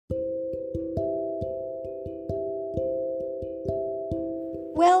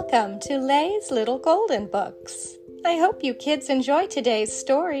Welcome to Lay's Little Golden Books. I hope you kids enjoy today's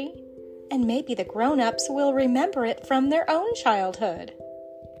story, and maybe the grown-ups will remember it from their own childhood.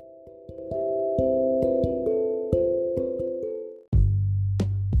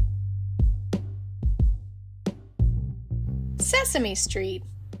 Sesame Street,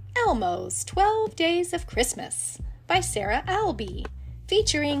 Elmo's 12 Days of Christmas by Sarah Albee,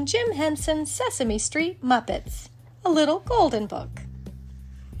 featuring Jim Henson's Sesame Street Muppets, a little golden book.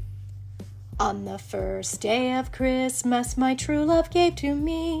 On the first day of Christmas, my true love gave to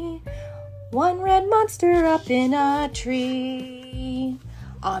me one red monster up in a tree.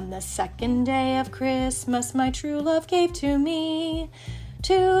 On the second day of Christmas, my true love gave to me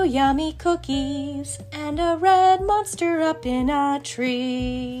 2 yummy cookies and a red monster up in a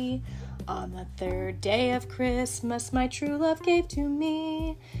tree. On the third day of Christmas, my true love gave to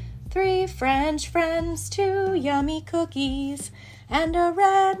me 3 French friends, 2 yummy cookies, and a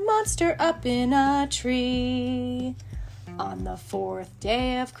red monster up in a tree. On the fourth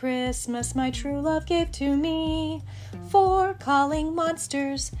day of Christmas, my true love gave to me 4 calling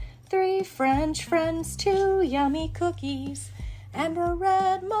monsters, 3 French friends, 2 yummy cookies, and a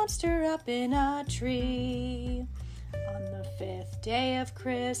red monster up in a tree. On the 5th day of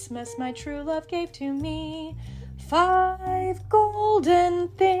Christmas, my true love gave to me 5 golden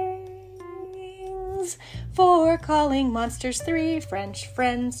things, 4 calling monsters, 3 French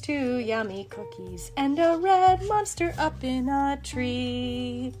friends, 2 yummy cookies, and a red monster up in a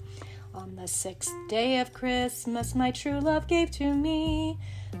tree. On the 6th day of Christmas, my true love gave to me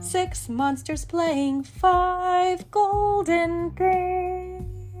 6 monsters playing, 5 golden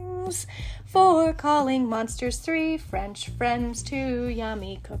things, 4 calling monsters, 3 French friends, 2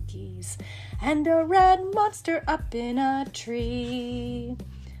 yummy cookies, and a red monster up in a tree.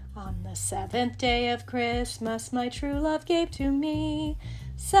 On the 7th day of Christmas, my true love gave to me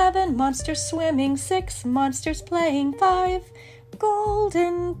 7 monsters swimming, 6 monsters playing, 5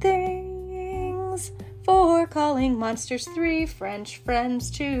 golden things, 4 calling monsters, 3 French friends,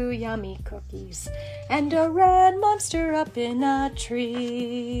 2 yummy cookies, and a red monster up in a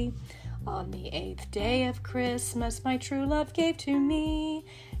tree. On the 8th day of Christmas, my true love gave to me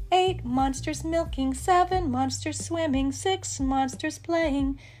 8 monsters milking, 7 monsters swimming, 6 monsters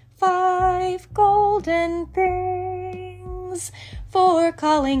playing, 5 golden things, 4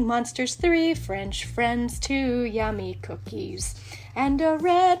 calling monsters, 3 French friends, 2 yummy cookies, and a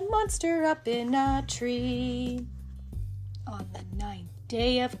red monster up in a tree. On the 9th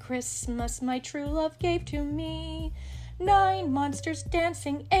day of Christmas, my true love gave to me 9 monsters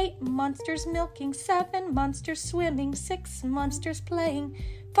dancing, 8 monsters milking, 7 monsters swimming, 6 monsters playing,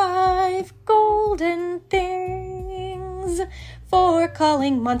 5 golden things, 4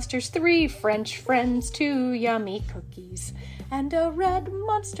 calling monsters, 3 French friends, 2 yummy cookies, and a red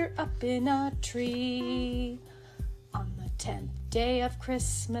monster up in a tree. On the 10th day of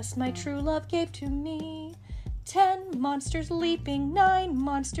Christmas, my true love gave to me 10 monsters leaping, 9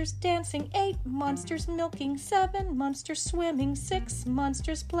 monsters dancing, 8 monsters milking, 7 monsters swimming, 6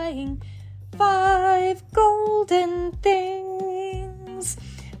 monsters playing, 5 golden things,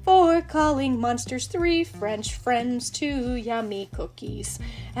 4 calling monsters, 3 French friends, 2 yummy cookies,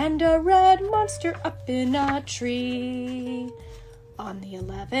 and a red monster up in a tree. On the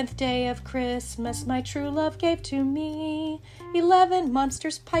 11th day of Christmas, my true love gave to me 11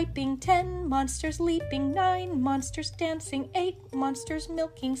 monsters piping, 10 monsters leaping, 9 monsters dancing, 8 monsters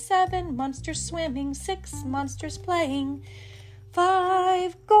milking, 7 monsters swimming, 6 monsters playing,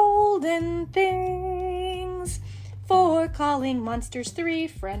 5 golden things, 4 calling monsters, 3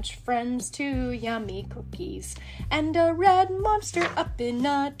 French friends, 2 yummy cookies, and a red monster up in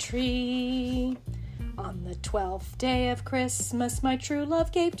a tree. On the 12th day of Christmas, my true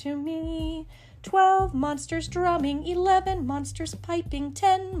love gave to me 12 monsters drumming, 11 monsters piping,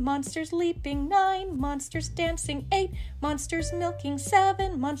 10 monsters leaping, 9 monsters dancing, 8 monsters milking,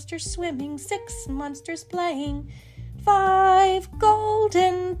 7 monsters swimming, 6 monsters playing, 5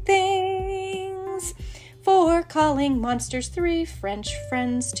 golden things, 4 calling monsters, 3 French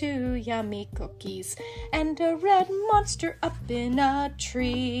friends, 2 yummy cookies, and a red monster up in a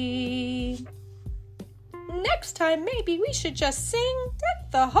tree. Next time, maybe we should just sing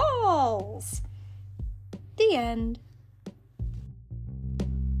Deck the Halls. The end.